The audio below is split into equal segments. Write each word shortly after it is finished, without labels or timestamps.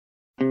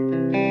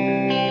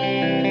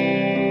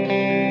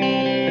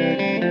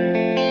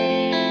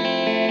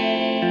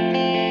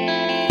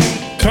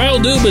Kyle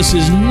Dubas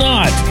is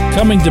not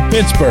coming to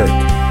Pittsburgh,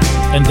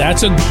 and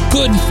that's a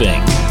good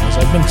thing, as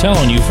I've been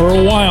telling you for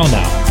a while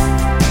now.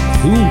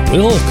 Who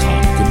will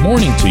come? Good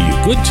morning to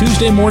you. Good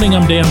Tuesday morning.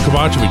 I'm Dan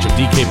Kovacevic of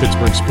DK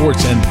Pittsburgh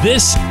Sports, and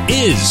this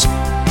is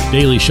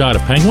Daily Shot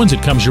of Penguins.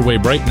 It comes your way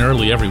bright and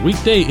early every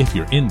weekday if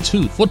you're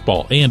into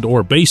football and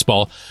or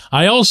baseball.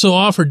 I also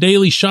offer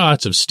daily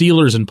shots of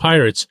Steelers and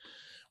Pirates,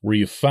 where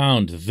you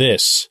found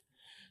this.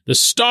 The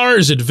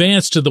Stars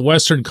advanced to the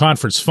Western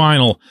Conference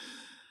Final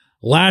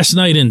last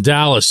night in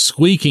Dallas,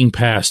 squeaking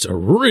past a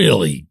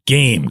really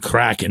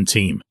game-cracking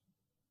team.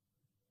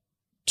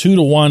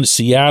 2-1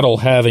 Seattle,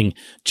 having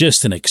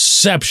just an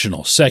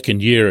exceptional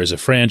second year as a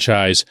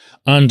franchise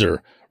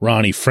under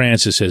Ronnie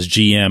Francis as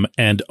GM,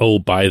 and oh,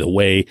 by the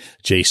way,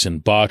 Jason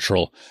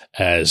Botterill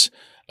as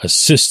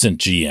assistant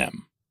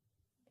GM.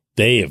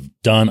 They have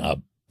done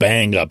a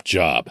bang-up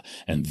job,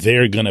 and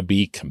they're going to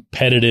be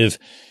competitive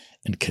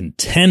and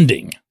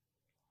contending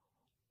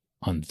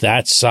on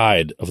that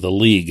side of the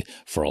league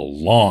for a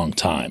long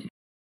time.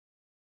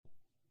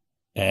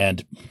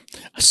 And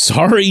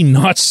sorry,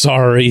 not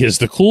sorry, as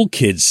the cool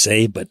kids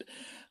say, but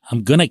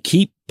I'm going to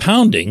keep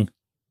pounding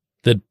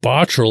that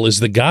Botterill is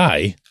the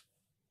guy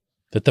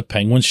that the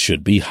Penguins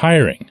should be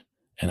hiring.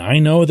 And I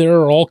know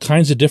there are all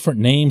kinds of different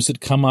names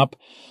that come up.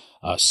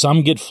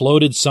 Some get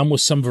floated, some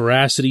with some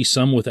veracity,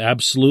 some with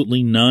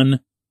absolutely none.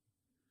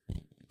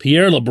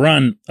 Pierre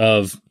LeBrun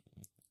of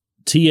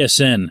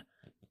TSN,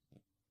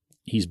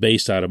 he's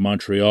based out of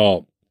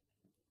Montreal,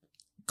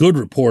 good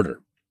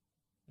reporter,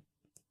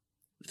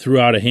 threw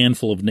out a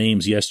handful of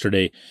names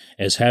yesterday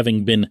as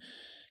having been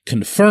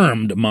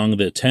confirmed among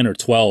the 10 or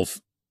 12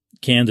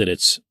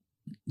 candidates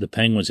the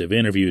Penguins have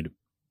interviewed.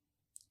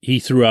 He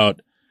threw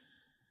out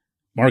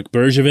Marc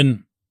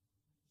Bergevin,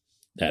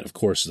 that, of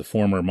course, is the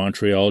former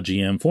Montreal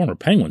GM, former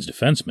Penguins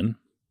defenseman,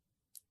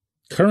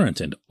 current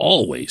and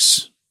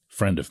always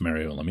friend of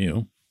Mario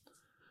Lemieux.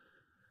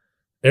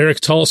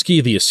 Eric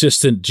Tulsky, the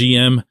assistant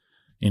GM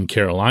in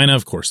Carolina.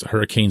 Of course, the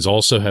Hurricanes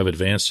also have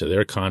advanced to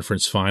their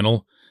conference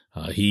final.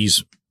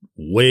 He's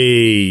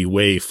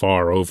way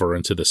far over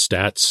into the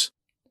stats.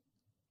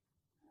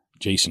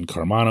 Jason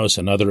Karmanos,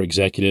 another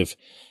executive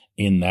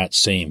in that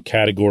same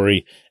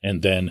category.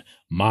 And then,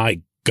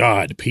 my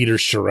God, Peter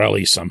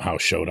Chiarelli somehow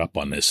showed up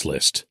on this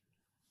list.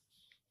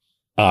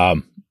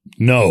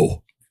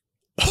 No.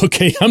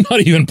 Okay, I'm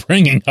not even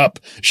bringing up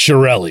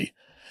Chiarelli.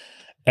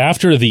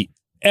 After the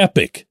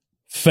epic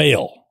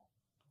fail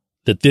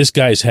that this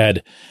guy's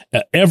had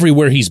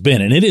everywhere he's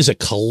been, and it is a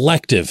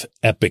collective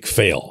epic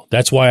fail.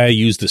 That's why I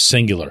use the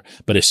singular,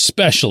 but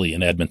especially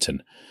in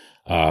Edmonton.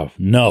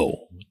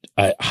 No.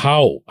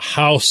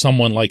 How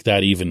someone like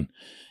that even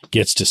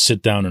gets to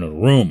sit down in a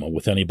room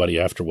with anybody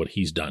after what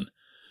he's done.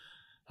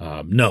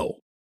 No.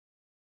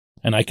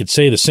 And I could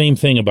say the same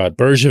thing about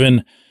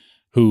Bergevin,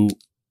 who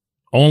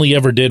only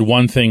ever did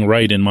one thing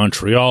right in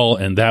Montreal,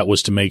 and that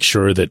was to make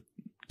sure that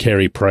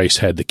Carey Price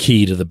had the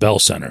key to the Bell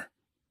Center.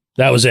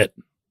 That was it.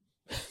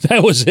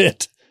 That was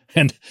it.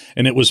 And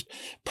it was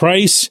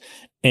Price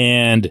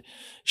and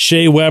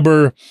Shea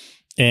Weber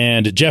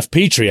and Jeff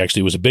Petrie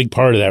actually was a big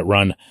part of that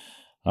run,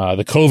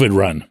 the COVID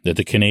run that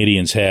the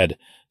Canadians had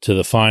to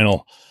the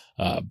final.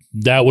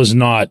 That was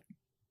not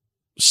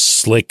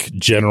slick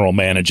general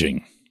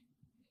managing.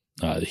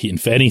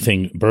 If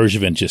anything,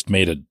 Bergevin just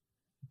made a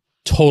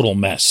total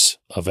mess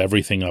of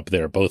everything up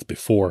there, both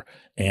before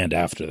and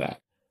after that.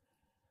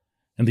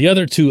 And the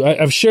other two,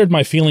 I've shared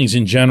my feelings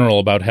in general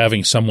about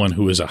having someone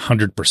who is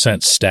 100%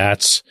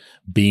 stats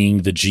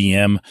being the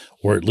GM,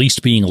 or at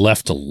least being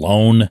left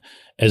alone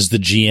as the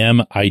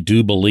GM. I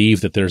do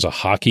believe that there's a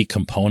hockey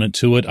component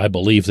to it. I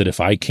believe that if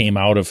I came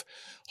out of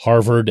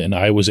Harvard and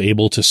I was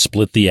able to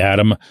split the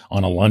atom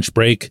on a lunch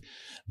break,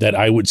 that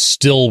I would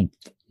still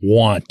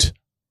want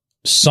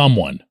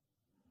someone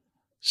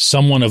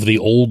of the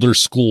older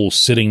school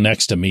sitting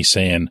next to me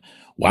saying,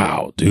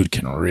 wow, dude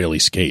can really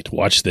skate.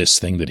 Watch this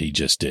thing that he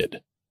just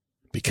did.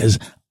 Because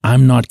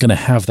I'm not going to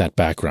have that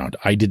background.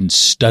 I didn't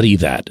study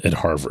that at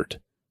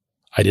Harvard.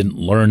 I didn't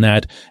learn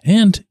that.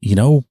 And,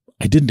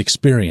 I didn't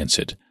experience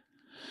it.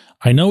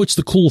 I know it's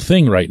the cool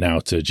thing right now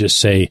to just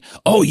say,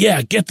 oh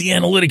yeah, get the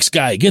analytics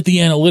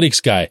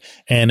guy.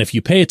 And if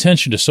you pay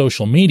attention to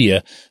social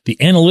media, the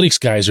analytics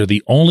guys are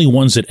the only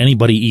ones that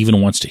anybody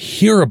even wants to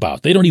hear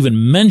about. They don't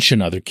even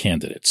mention other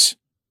candidates.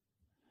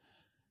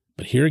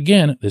 But here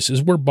again, this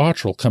is where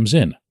Botterill comes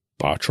in.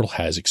 Botterill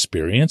has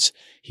experience.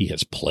 He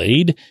has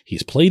played.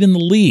 He's played in the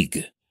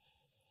league.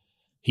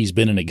 He's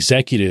been an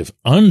executive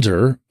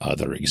under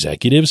other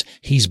executives.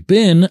 He's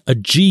been a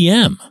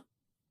GM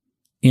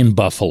in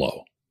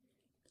Buffalo.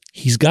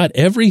 He's got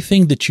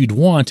everything that you'd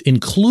want,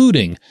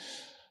 including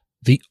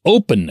the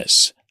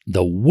openness,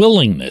 the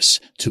willingness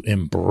to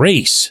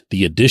embrace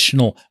the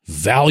additional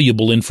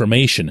valuable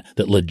information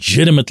that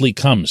legitimately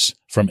comes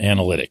from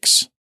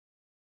analytics.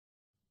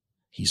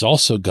 He's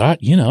also got,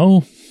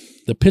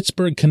 the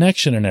Pittsburgh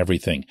connection and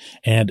everything.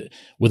 And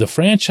with a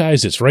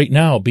franchise that's right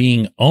now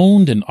being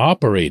owned and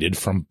operated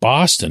from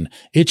Boston,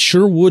 it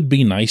sure would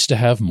be nice to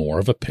have more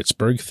of a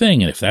Pittsburgh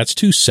thing. And if that's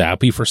too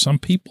sappy for some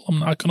people, I'm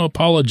not going to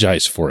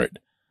apologize for it.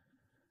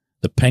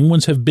 The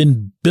Penguins have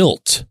been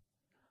built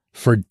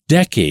for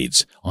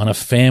decades on a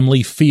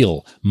family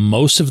feel.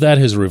 Most of that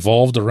has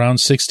revolved around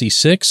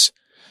 66,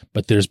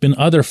 but there's been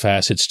other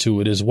facets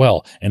to it as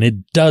well, and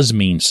it does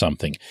mean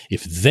something.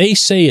 If they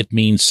say it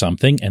means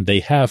something, and they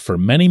have for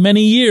many,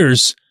 many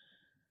years,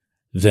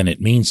 then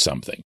it means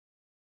something.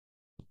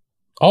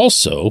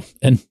 Also,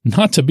 and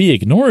not to be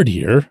ignored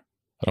here,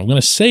 but I'm going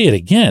to say it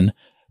again,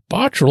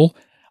 Botterill,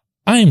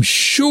 I'm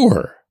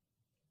sure,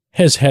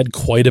 has had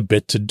quite a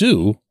bit to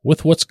do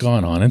with what's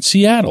gone on in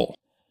Seattle.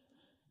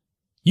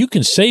 You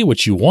can say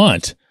what you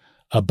want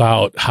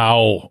about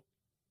how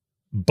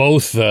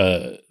both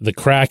the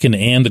Kraken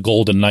and the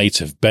Golden Knights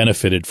have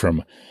benefited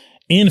from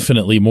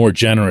infinitely more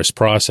generous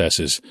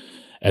processes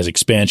as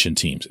expansion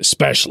teams,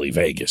 especially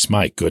Vegas.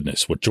 My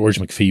goodness, what George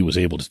McPhee was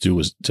able to do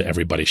was to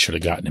everybody should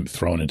have gotten him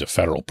thrown into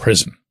federal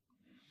prison.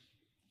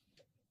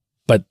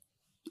 But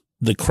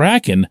the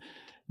Kraken,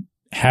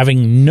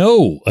 having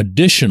no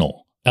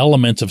additional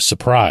element of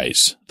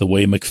surprise the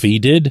way McPhee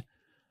did,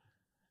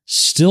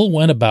 still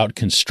went about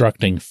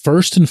constructing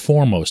first and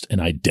foremost an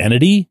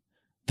identity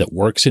that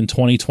works in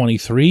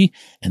 2023,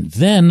 and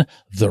then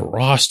the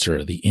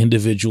roster, the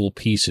individual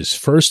pieces,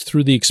 first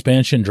through the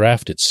expansion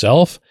draft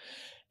itself,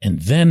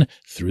 and then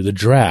through the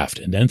draft,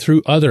 and then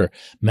through other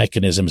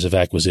mechanisms of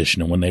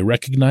acquisition. And when they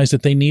recognized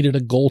that they needed a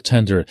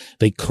goaltender,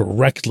 they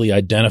correctly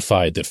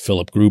identified that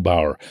Philip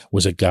Grubauer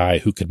was a guy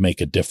who could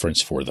make a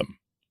difference for them.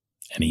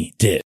 And he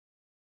did.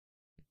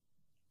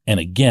 And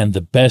again,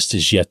 the best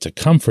is yet to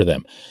come for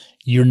them.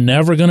 You're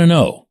never going to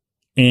know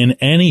in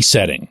any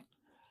setting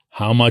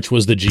how much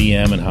was the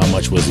GM and how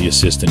much was the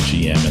assistant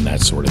GM and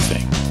that sort of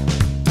thing.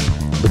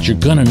 But you're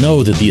going to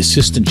know that the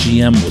assistant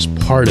GM was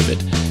part of it.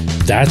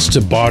 That's to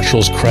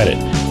Botterill's credit.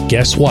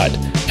 Guess what?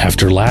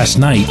 After last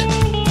night,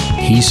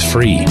 he's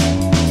free.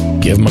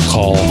 Give him a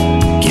call.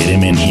 Get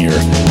him in here.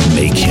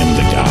 Make him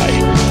the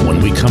guy.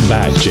 When we come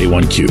back,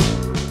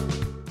 J1Q.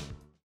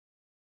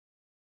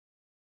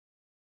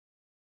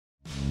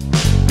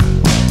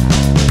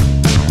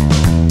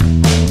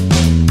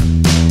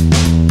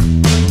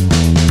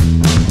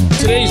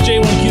 Today's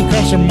J1Q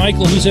comes from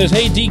Michael, who says,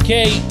 hey,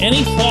 DK,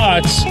 any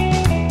thoughts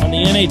on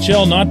the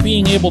NHL not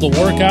being able to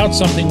work out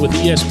something with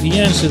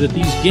ESPN so that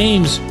these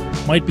games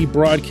might be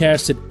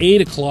broadcast at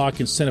 8 o'clock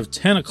instead of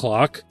 10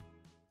 o'clock?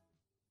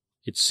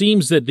 It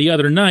seems that the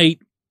other night,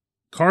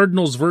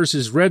 Cardinals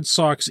versus Red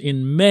Sox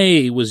in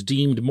May was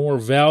deemed more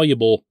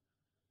valuable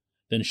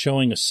than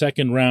showing a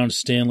second-round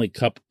Stanley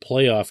Cup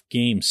playoff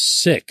Game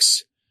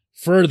 6.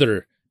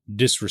 Further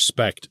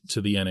disrespect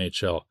to the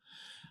NHL.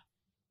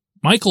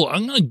 Michael,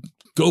 I'm going to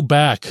go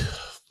back.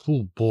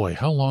 Oh, boy,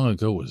 how long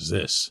ago was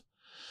this?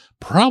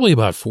 Probably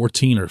about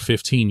 14 or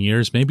 15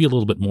 years, maybe a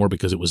little bit more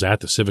because it was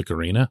at the Civic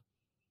Arena.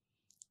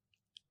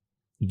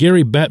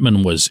 Gary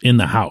Bettman was in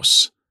the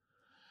house,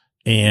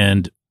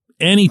 and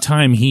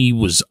anytime he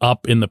was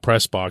up in the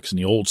press box in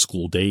the old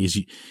school days,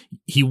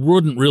 he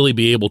wouldn't really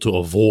be able to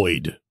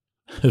avoid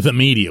the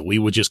media. We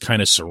would just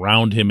kind of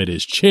surround him at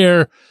his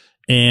chair,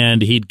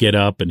 and he'd get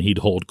up and he'd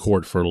hold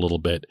court for a little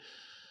bit,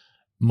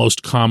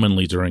 most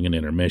commonly during an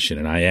intermission.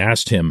 And I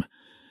asked him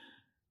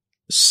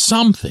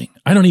something,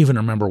 I don't even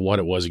remember what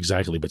it was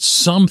exactly, but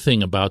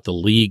something about the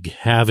league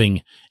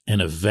having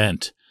an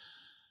event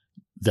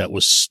that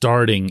was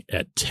starting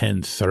at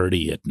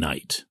 10:30 at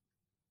night.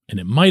 And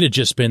it might have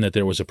just been that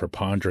there was a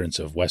preponderance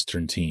of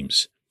Western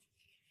teams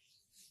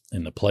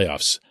in the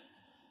playoffs.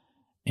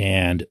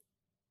 And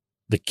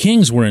the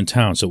Kings were in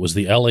town, so it was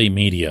the LA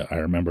media, I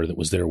remember, that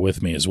was there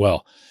with me as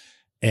well.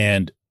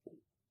 And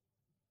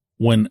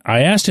when I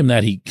asked him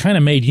that, he kind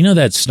of made,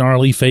 that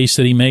snarly face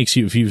that he makes,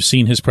 if you've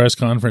seen his press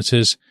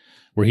conferences,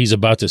 where he's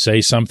about to say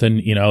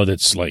something,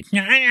 that's like,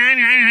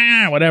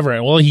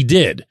 whatever. Well, he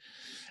did.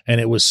 And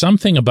it was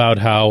something about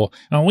how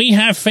we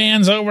have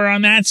fans over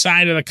on that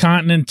side of the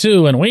continent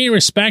too, and we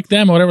respect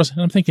them, or whatever.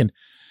 And I'm thinking,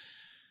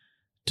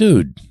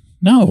 dude,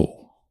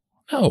 no.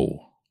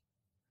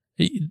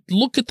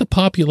 Look at the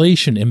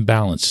population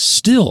imbalance.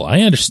 Still,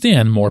 I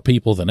understand more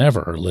people than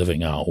ever are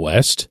living out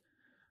west,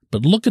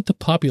 but look at the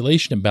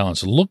population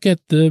imbalance. Look at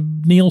the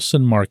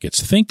Nielsen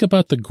markets. Think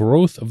about the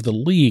growth of the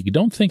league.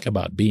 Don't think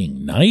about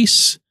being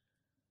nice.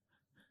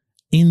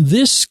 In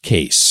this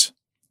case,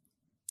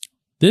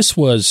 this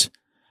was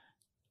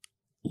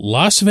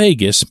Las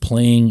Vegas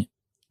playing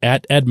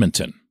at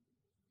Edmonton.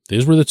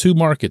 These were the two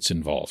markets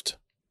involved.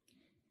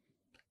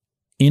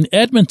 In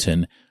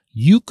Edmonton,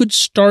 you could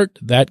start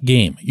that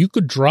game. You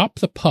could drop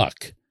the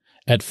puck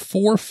at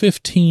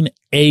 4:15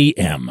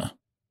 a.m.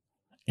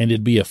 and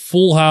it'd be a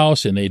full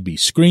house and they'd be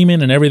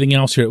screaming and everything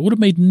else here. It would have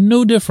made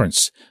no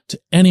difference to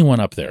anyone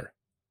up there.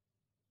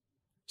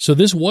 So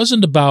this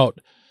wasn't about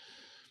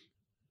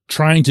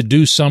trying to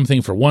do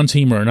something for one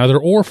team or another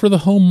or for the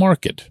home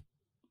market.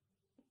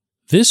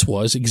 This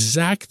was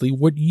exactly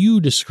what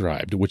you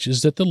described, which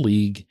is that the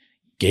league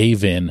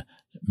gave in,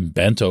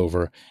 bent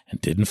over,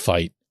 and didn't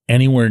fight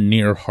anywhere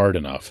near hard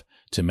enough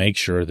to make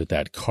sure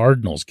that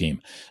Cardinals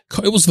game,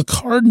 it was the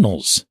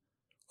Cardinals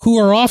who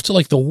are off to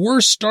like the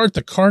worst start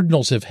the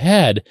Cardinals have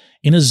had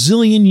in a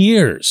zillion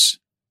years.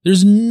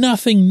 There's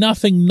nothing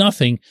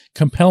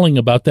compelling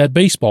about that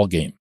baseball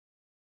game.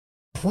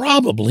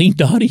 Probably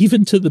not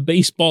even to the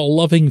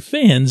baseball-loving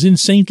fans in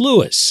St.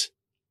 Louis.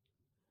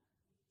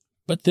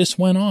 But this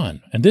went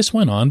on, and this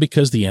went on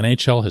because the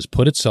NHL has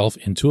put itself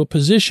into a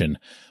position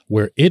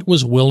where it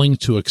was willing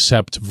to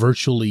accept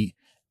virtually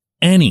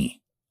any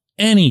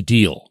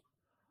deal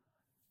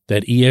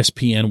that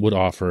ESPN would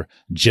offer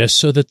just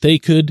so that they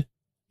could,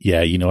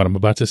 yeah, you know what I'm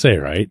about to say,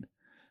 right?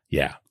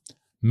 Yeah,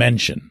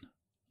 mention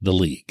the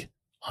league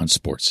on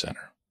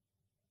SportsCenter.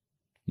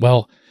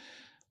 Well,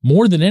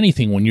 more than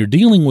anything, when you're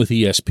dealing with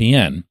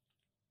ESPN,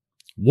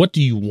 what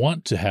do you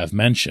want to have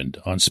mentioned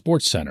on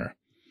SportsCenter?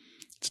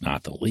 It's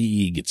not the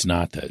league, it's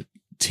not the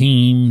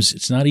teams,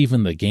 it's not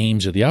even the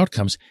games or the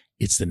outcomes,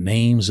 it's the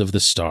names of the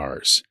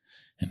stars.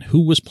 And who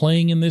was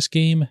playing in this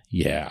game?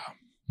 Yeah,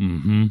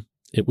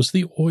 it was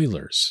the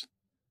Oilers.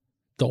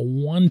 The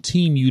one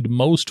team you'd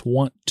most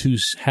want to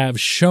have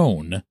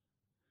shown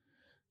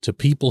to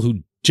people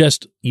who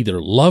just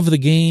either love the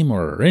game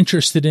or are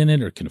interested in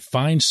it or can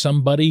find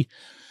somebody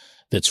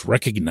that's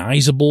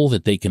recognizable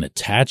that they can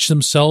attach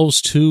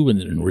themselves to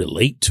and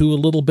relate to a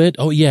little bit.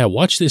 Oh, yeah,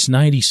 watch this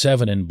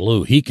 97 in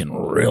blue. He can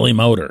really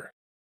motor.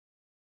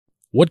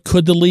 What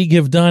could the league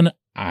have done?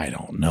 I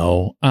don't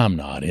know. I'm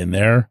not in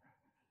there.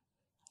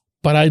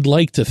 But I'd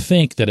like to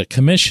think that a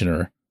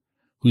commissioner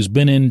who's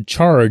been in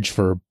charge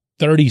for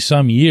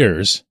 30-some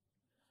years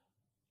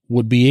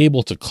would be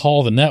able to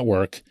call the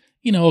network,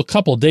 a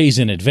couple days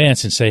in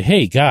advance and say,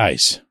 hey,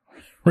 guys,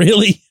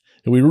 really?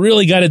 Do we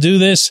really got to do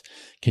this?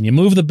 Can you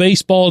move the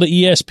baseball to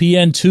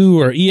ESPN2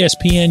 or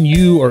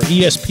ESPNU or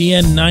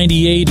ESPN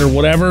 98 or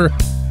whatever?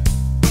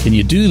 Can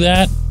you do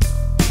that?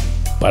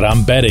 But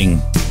I'm betting,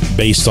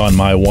 based on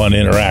my one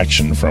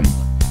interaction from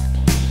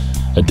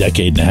a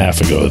decade and a half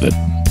ago,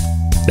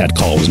 that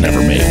call was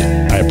never made.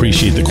 I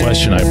appreciate the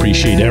question. I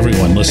appreciate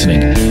everyone listening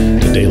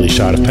to Daily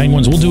Shot of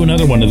Penguins. We'll do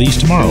another one of these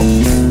tomorrow.